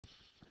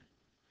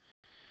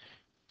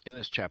In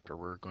this chapter,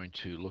 we're going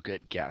to look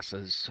at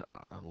gases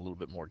in a little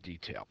bit more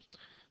detail.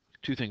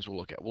 Two things we'll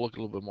look at. We'll look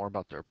a little bit more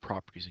about their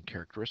properties and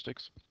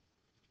characteristics,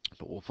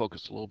 but we'll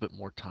focus a little bit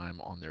more time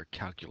on their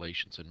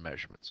calculations and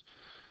measurements.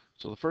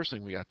 So the first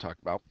thing we got to talk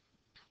about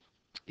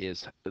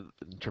is,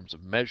 in terms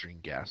of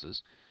measuring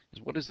gases,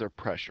 is what is their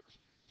pressure.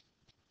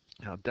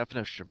 Now,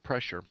 definition of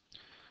pressure,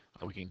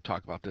 we can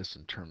talk about this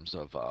in terms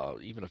of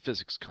even a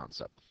physics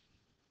concept.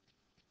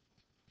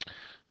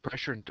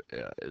 Pressure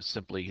is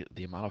simply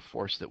the amount of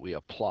force that we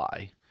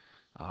apply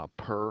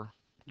per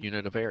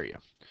unit of area.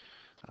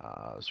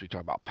 So we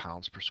talk about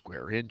pounds per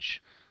square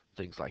inch,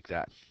 things like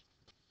that.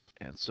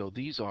 And so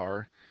these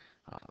are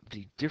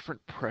the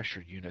different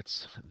pressure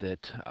units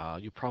that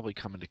you probably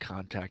come into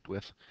contact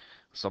with.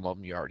 Some of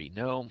them you already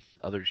know,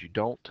 others you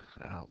don't.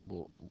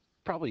 We'll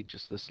probably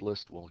just this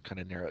list will kind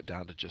of narrow it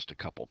down to just a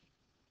couple.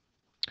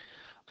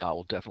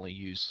 We'll definitely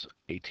use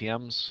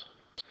ATMs.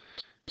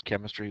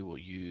 Chemistry, we'll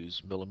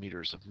use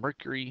millimeters of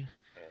mercury,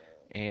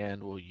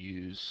 and we'll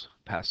use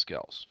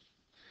pascals.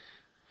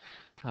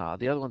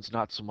 The other one's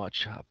not so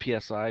much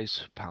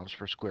PSIs, pounds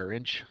per square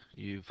inch.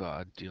 You've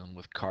dealing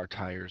with car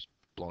tires,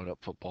 blowing up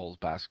footballs,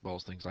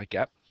 basketballs, things like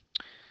that.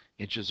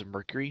 Inches of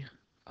mercury,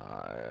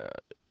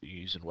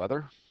 used in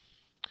weather.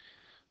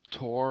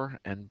 Torr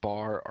and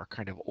bar are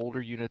kind of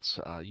older units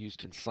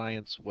used in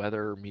science,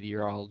 weather,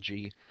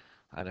 meteorology,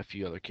 and a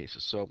few other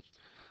cases. So,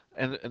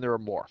 and there are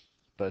more,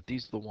 but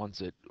these are the ones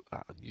that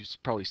you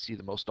probably see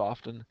the most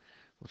often,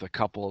 with a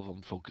couple of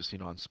them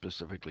focusing on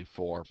specifically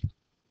for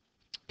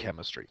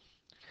chemistry.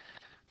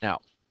 Now,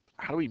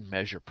 how do we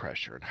measure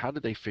pressure, and how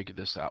did they figure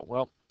this out?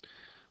 Well,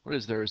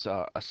 there's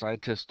a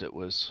scientist that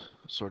was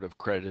sort of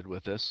credited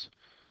with this,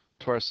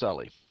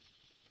 Torricelli.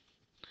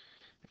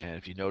 And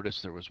if you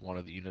notice, there was one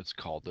of the units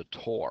called the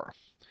torr.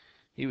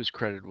 He was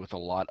credited with a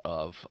lot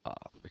of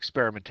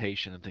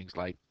experimentation and things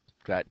like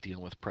that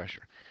dealing with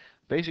pressure.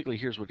 Basically,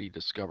 here's what he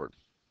discovered.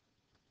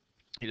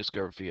 He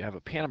discovered if you have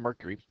a pan of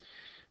mercury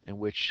in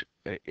which,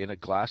 in a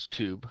glass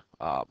tube,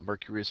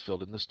 mercury is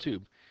filled in this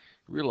tube,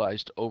 he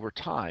realized over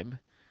time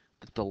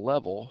that the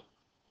level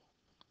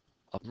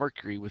of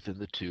mercury within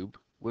the tube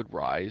would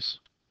rise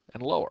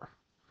and lower.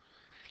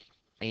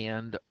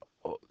 And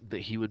that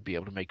he would be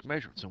able to make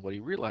measurements. And what he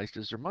realized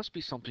is there must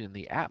be something in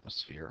the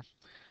atmosphere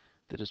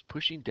that is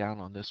pushing down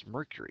on this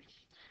mercury.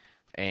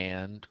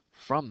 And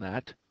from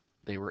that,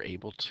 they were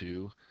able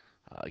to,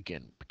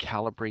 again,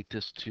 calibrate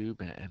this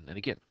tube and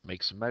again,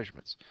 make some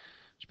measurements.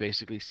 Which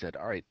basically said,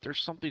 all right,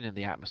 there's something in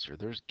the atmosphere.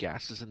 There's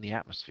gases in the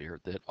atmosphere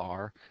that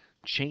are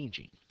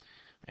changing.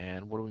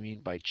 And what do we mean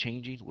by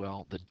changing?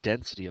 Well, the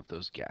density of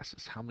those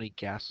gases. How many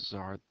gases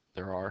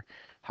there are,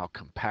 how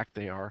compact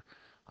they are,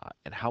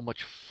 and how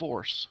much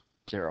force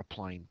they're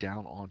applying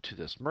down onto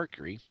this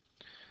mercury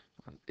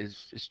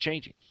is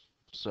changing.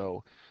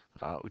 So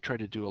we try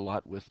to do a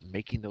lot with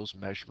making those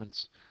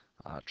measurements,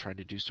 trying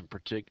to do some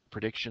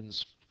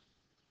predictions,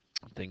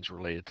 things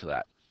related to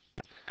that.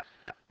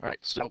 All right,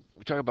 so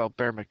we talk about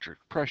barometric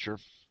pressure.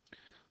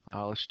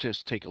 Let's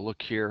just take a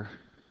look here.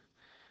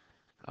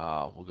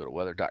 We'll go to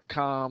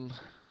weather.com,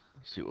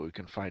 see what we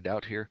can find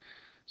out here.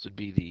 This would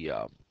be the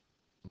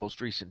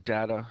most recent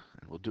data,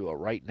 and we'll do a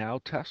right now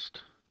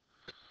test.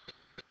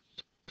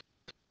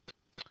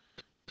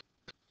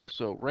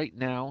 So right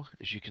now,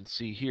 as you can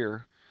see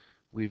here,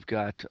 we've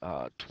got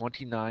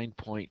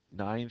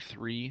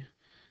 29.93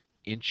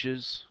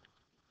 inches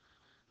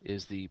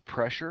is the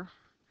pressure,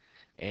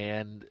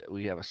 and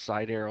we have a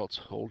side arrow, it's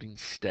holding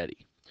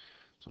steady.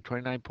 So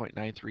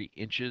 29.93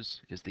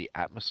 inches is the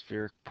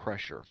atmospheric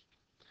pressure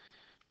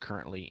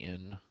currently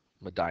in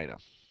Medina.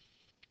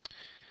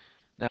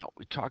 Now,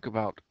 we talk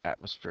about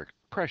atmospheric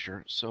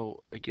pressure,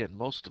 so again,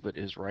 most of it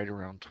is right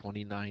around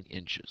 29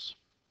 inches.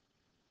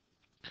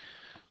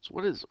 So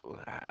what is,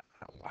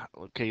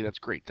 okay, that's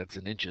great, that's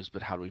in inches,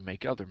 but how do we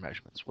make other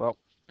measurements? Well,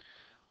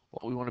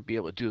 what we want to be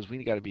able to do is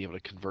we got to be able to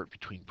convert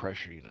between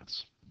pressure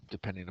units,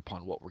 depending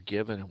upon what we're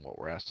given and what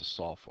we're asked to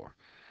solve for.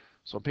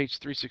 So on page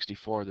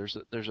 364,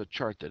 there's a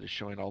chart that is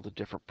showing all the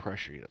different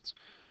pressure units.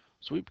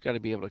 So we've got to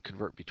be able to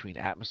convert between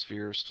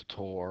atmospheres to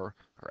torr,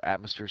 or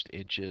atmospheres to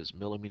inches,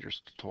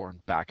 millimeters to torr,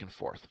 and back and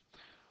forth.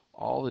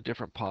 All the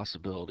different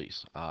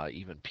possibilities,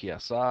 even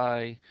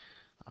PSI,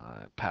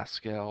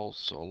 pascals,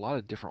 so a lot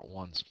of different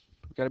ones.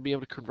 We've got to be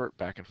able to convert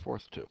back and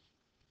forth to.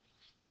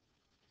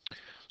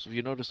 So if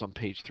you notice on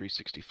page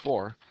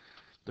 364,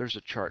 there's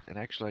a chart, and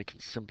actually I can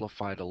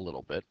simplify it a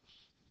little bit.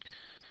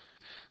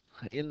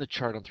 In the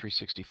chart on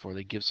 364,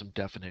 they give some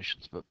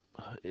definitions, but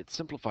it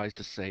simplifies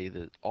to say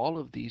that all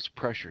of these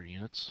pressure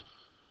units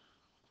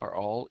are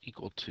all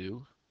equal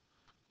to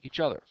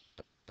each other.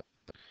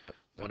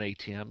 1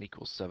 ATM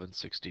equals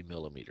 760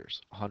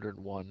 millimeters.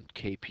 101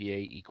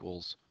 kPa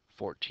equals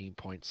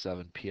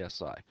 14.7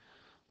 psi.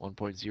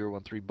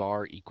 1.013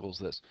 bar equals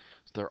this.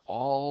 So they're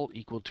all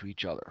equal to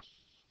each other.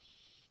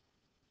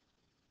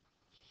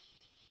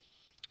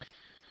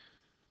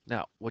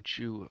 Now, what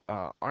you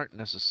aren't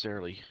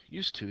necessarily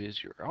used to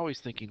is you're always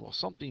thinking, well,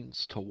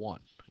 something's to 1,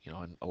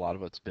 and a lot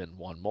of it's been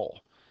 1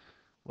 mole.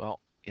 Well,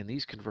 in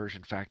these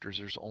conversion factors,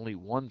 there's only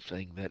one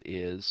thing that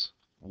is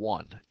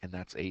 1, and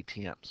that's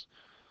ATMs.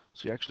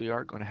 So you actually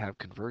are going to have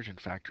conversion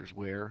factors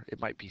where it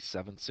might be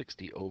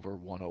 760 over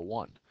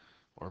 101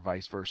 or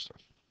vice versa.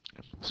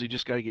 So you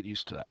just got to get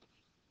used to that.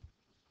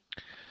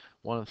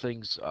 One of the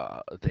things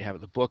they have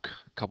in the book,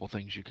 a couple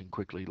things you can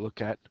quickly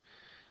look at.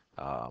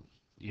 Um,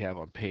 you have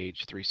on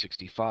page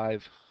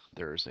 365,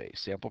 there's a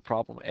sample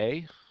problem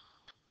A,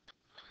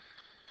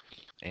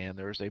 and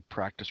there's a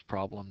practice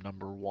problem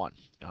number 1.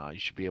 You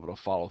should be able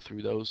to follow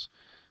through those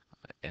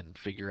and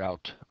figure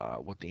out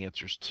what the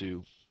answers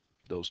to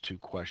those two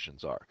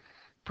questions are.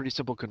 Pretty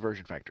simple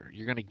conversion factor.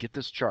 You're going to get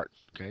this chart.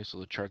 Okay, so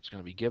the chart's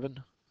going to be given.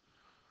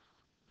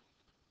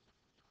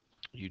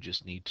 You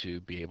just need to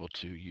be able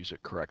to use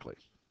it correctly.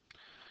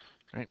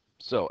 All right,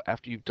 so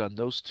after you've done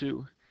those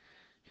two,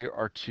 here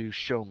are two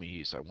show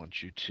me's I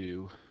want you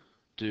to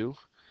do.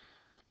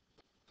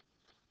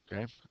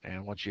 Okay,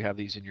 and once you have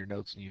these in your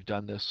notes and you've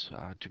done this,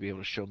 to be able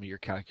to show me your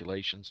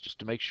calculations, just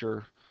to make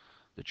sure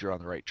that you're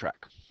on the right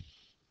track.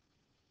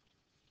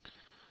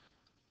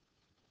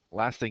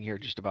 Last thing here,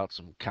 just about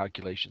some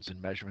calculations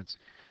and measurements.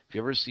 If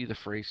you ever see the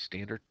phrase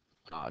standard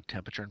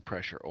temperature and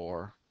pressure,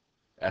 or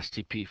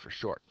STP for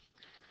short,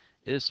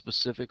 it is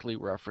specifically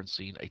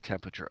referencing a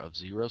temperature of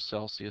 0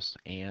 Celsius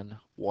and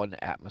 1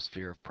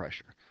 atmosphere of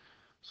pressure.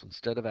 So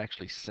instead of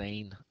actually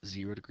saying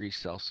 0 degrees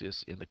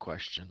Celsius in the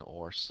question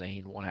or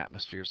saying 1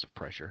 atmospheres of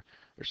pressure,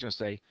 they're just going to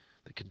say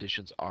the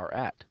conditions are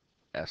at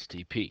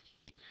STP.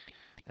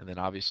 And then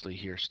obviously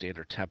here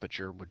standard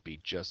temperature would be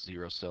just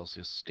 0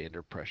 Celsius,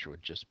 standard pressure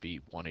would just be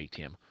 1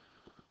 atm,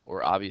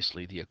 or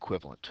obviously the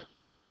equivalent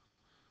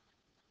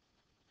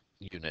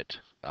unit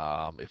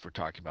if we're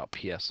talking about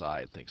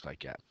PSI and things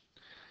like that.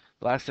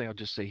 The last thing I'll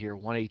just say here,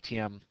 1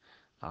 atm,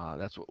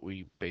 that's what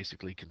we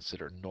basically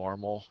consider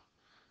normal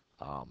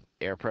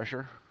air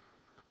pressure.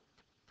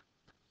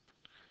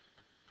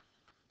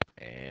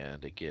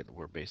 And again,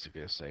 we're basically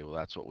going to say, well,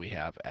 that's what we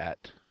have at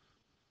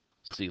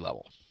sea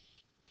level.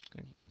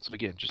 Okay. So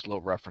again, just a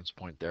little reference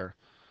point there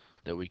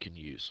that we can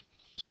use.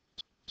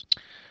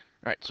 All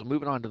right, so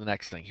moving on to the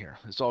next thing here.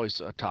 There's always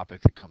a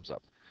topic that comes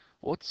up.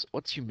 What's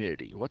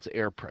humidity? What's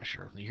air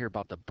pressure? You hear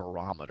about the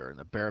barometer and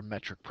the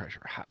barometric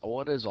pressure.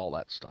 What is all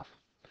that stuff?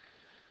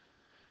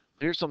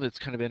 Here's something that's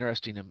kind of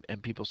interesting,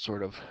 and people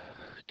sort of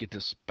get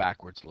this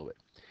backwards a little bit.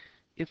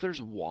 If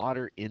there's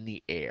water in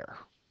the air,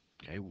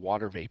 okay,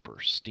 water vapor,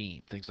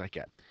 steam, things like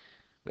that,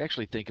 we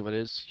actually think of it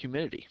as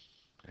humidity.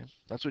 Okay?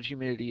 That's what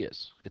humidity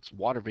is. It's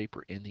water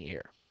vapor in the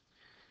air.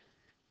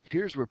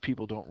 Here's where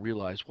people don't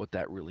realize what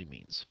that really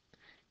means.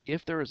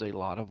 If there is a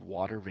lot of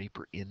water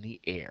vapor in the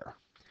air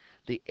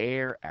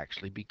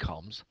actually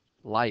becomes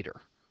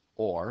lighter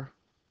or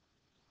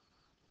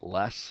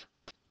less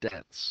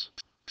dense.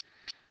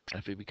 And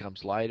if it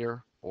becomes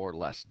lighter or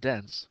less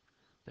dense,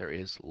 there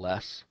is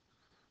less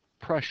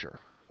pressure.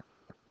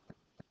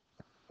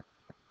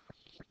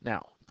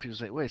 Now, people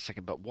say, wait a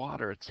second, but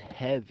water, it's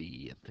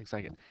heavy and things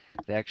like it.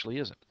 It actually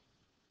isn't.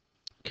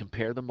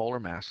 Compare the molar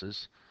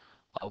masses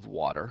of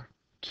water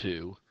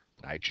to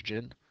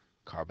nitrogen,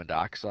 carbon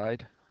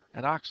dioxide,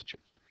 and oxygen.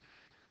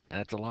 And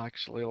it's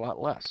actually a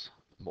lot less.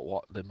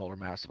 The molar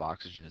mass of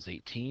oxygen is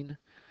 18,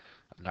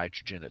 of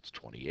nitrogen it's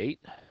 28,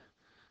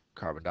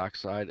 carbon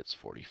dioxide it's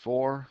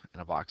 44,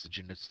 and of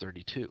oxygen it's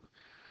 32.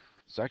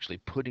 So actually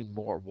putting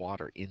more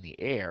water in the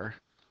air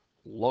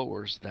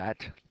lowers that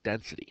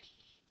density.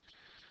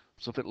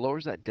 So if it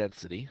lowers that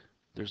density,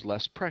 there's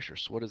less pressure.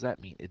 So what does that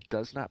mean? It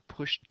does not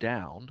push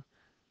down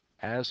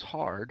as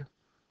hard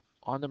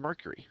on the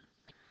mercury.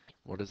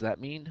 What does that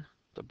mean?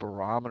 The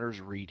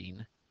barometer's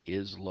reading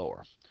is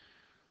lower.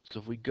 So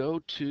if we go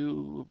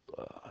to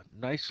a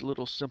nice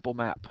little simple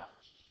map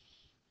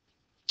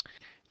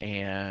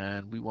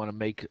and we want to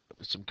make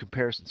some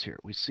comparisons here,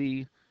 we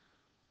see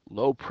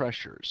low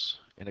pressures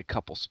in a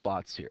couple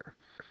spots here.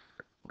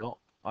 Well,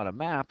 on a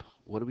map,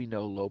 what do we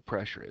know low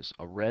pressure is?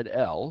 A red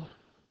L.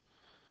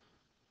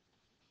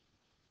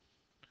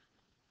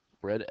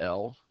 Red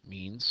L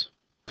means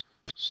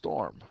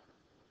storm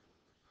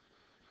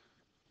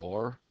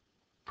or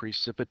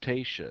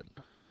precipitation,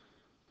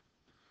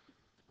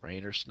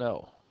 rain or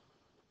snow.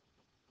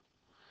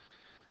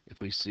 If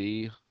we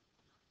see,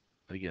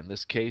 again, in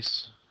this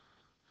case,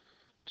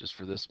 just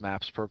for this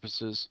map's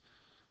purposes,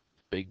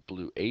 big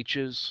blue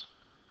H's,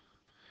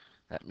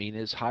 that mean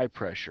is high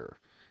pressure.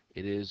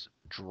 It is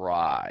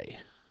dry,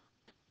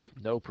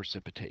 no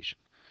precipitation.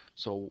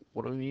 So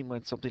what do we mean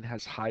when something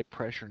has high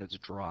pressure and it's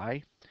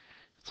dry?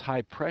 It's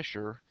high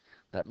pressure,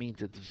 that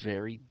means it's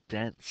very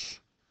dense.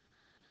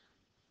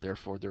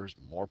 Therefore, there's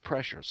more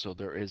pressure. So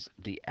there is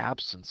the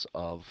absence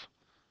of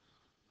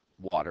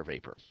water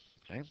vapor.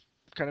 Okay,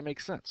 kind of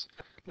makes sense.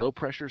 Low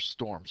pressure,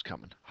 storms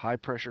coming. High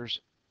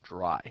pressure's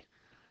dry.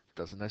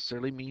 Doesn't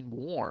necessarily mean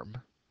warm,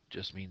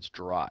 just means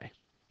dry.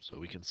 So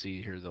we can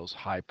see here those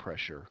high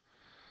pressure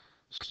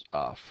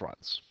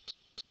fronts.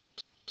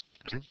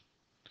 Okay.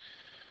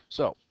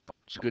 So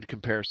it's a good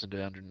comparison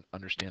to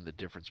understand the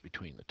difference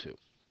between the two.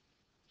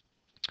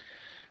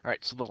 All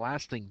right, so the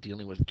last thing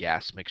dealing with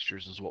gas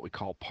mixtures is what we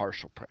call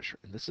partial pressure.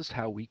 And this is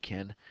how we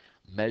can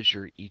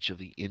measure each of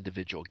the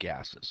individual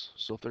gases.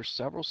 So if there's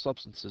several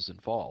substances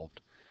involved,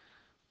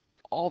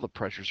 all the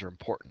pressures are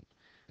important.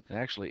 And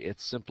actually,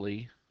 it's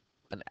simply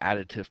an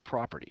additive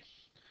property.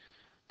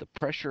 The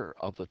pressure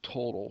of the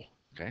total,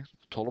 okay,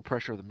 the total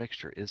pressure of the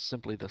mixture is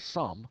simply the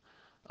sum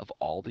of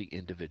all the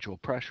individual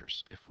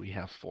pressures. If we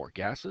have four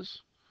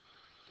gases,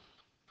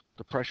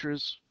 the pressure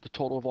is the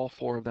total of all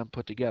four of them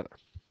put together.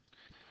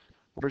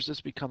 Where does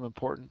this become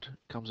important? It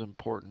becomes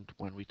important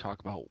when we talk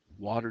about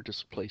water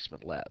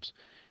displacement labs.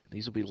 And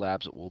these will be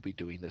labs that we'll be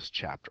doing this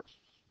chapter.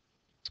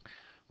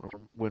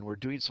 When we're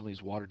doing some of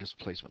these water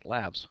displacement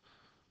labs,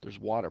 there's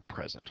water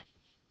present,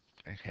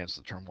 okay? Hence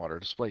the term water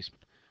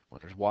displacement. When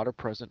there's water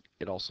present,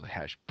 it also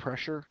has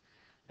pressure,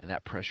 and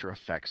that pressure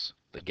affects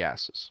the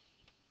gases.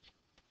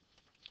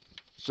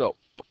 So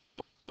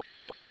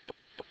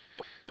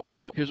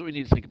here's what we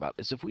need to think about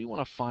is if we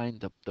want to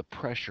find the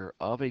pressure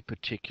of a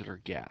particular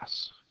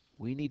gas,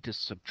 we need to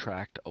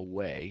subtract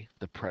away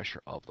the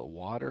pressure of the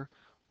water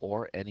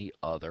or any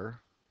other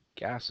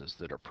gases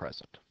that are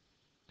present.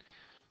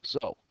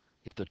 So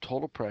if the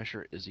total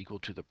pressure is equal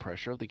to the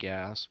pressure of the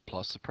gas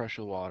plus the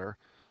pressure of the water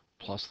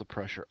plus the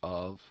pressure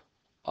of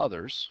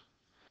others,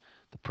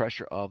 the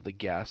pressure of the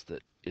gas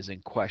that is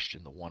in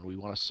question, the one we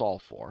want to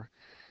solve for,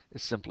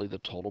 is simply the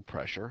total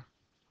pressure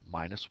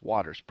minus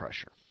water's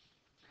pressure.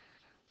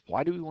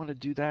 Why do we want to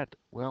do that?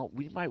 Well,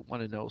 we might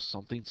want to know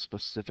something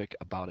specific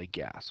about a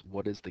gas.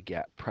 What is the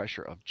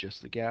pressure of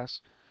just the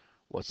gas?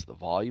 What's the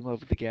volume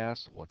of the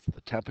gas? What's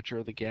the temperature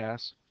of the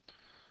gas?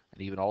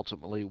 And even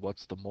ultimately,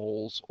 what's the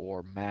moles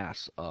or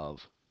mass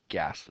of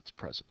gas that's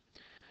present?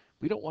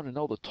 We don't want to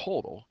know the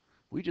total.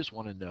 We just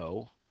want to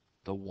know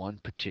the one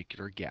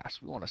particular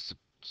gas. We want to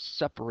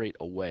separate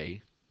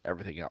away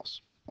everything else.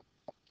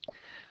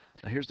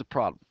 Now here's the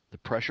problem. The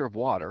pressure of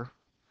water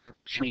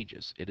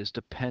changes. It is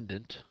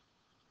dependent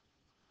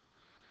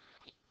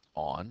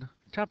on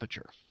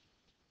temperature.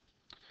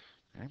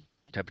 Okay?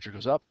 Temperature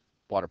goes up,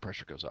 water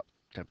pressure goes up.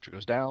 Temperature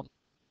goes down,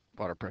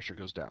 water pressure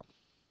goes down.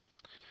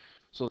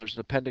 So there's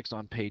an appendix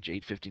on page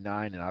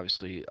 859, and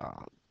obviously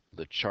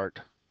the chart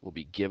will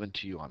be given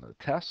to you on the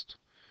test.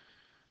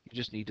 You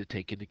just need to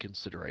take into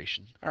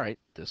consideration, all right,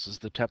 this is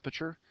the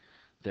temperature,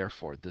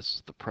 therefore this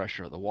is the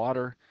pressure of the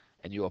water,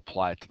 and you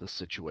apply it to the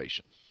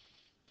situation.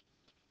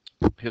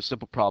 Here's a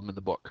simple problem in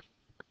the book.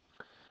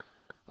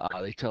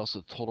 They tell us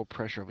the total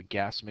pressure of a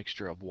gas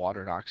mixture of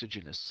water and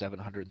oxygen is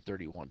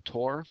 731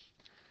 torr,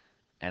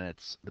 and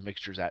the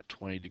mixture is at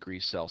 20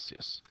 degrees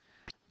Celsius.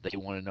 They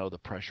want to know the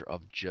pressure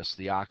of just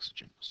the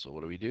oxygen. So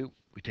what do?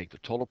 We take the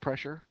total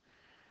pressure,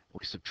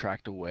 we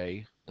subtract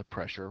away the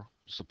pressure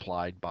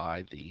supplied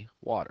by the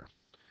water.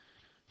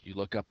 You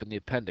look up in the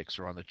appendix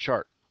or on the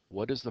chart.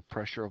 What is the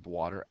pressure of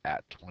water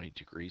at 20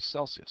 degrees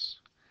Celsius?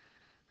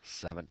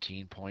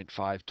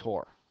 17.5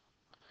 torr.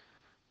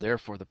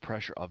 Therefore, the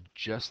pressure of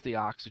just the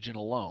oxygen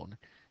alone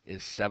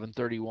is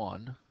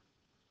 731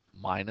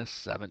 minus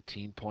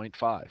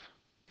 17.5.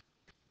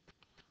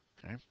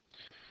 Okay?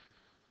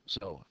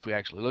 So if we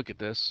actually look at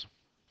this,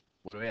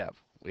 what do we have?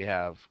 We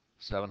have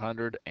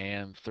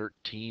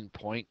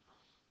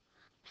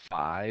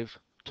 713.5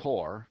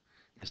 torr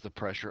is the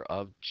pressure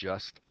of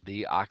just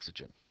the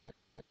oxygen.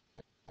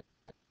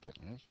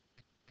 Okay?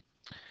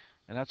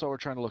 And that's what we're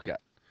trying to look at.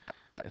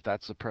 If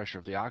that's the pressure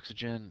of the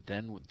oxygen,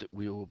 then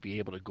we will be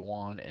able to go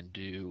on and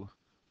do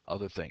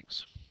other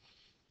things.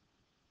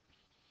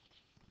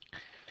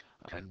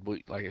 And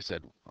like I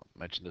said, I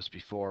mentioned this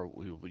before,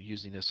 we will be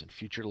using this in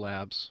future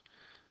labs,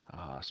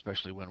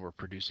 especially when we're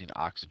producing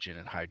oxygen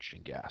and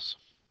hydrogen gas.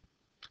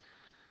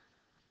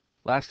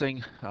 Last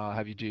thing, I'll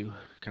have you do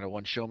kind of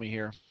one show me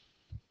here.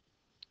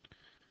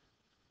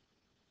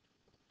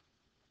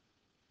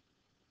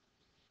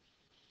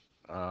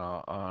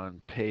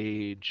 On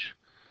page,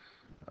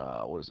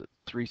 what is it,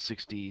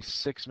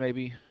 366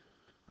 maybe?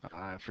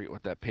 I forget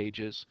what that page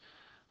is.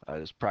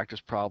 Is practice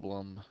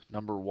problem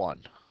number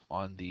 1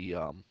 on the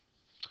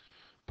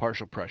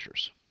partial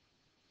pressures.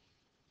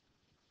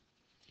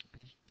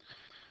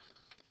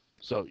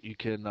 So you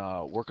can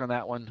work on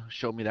that one,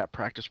 show me that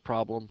practice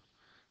problem,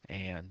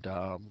 and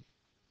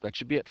that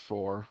should be it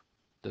for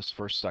this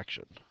first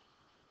section.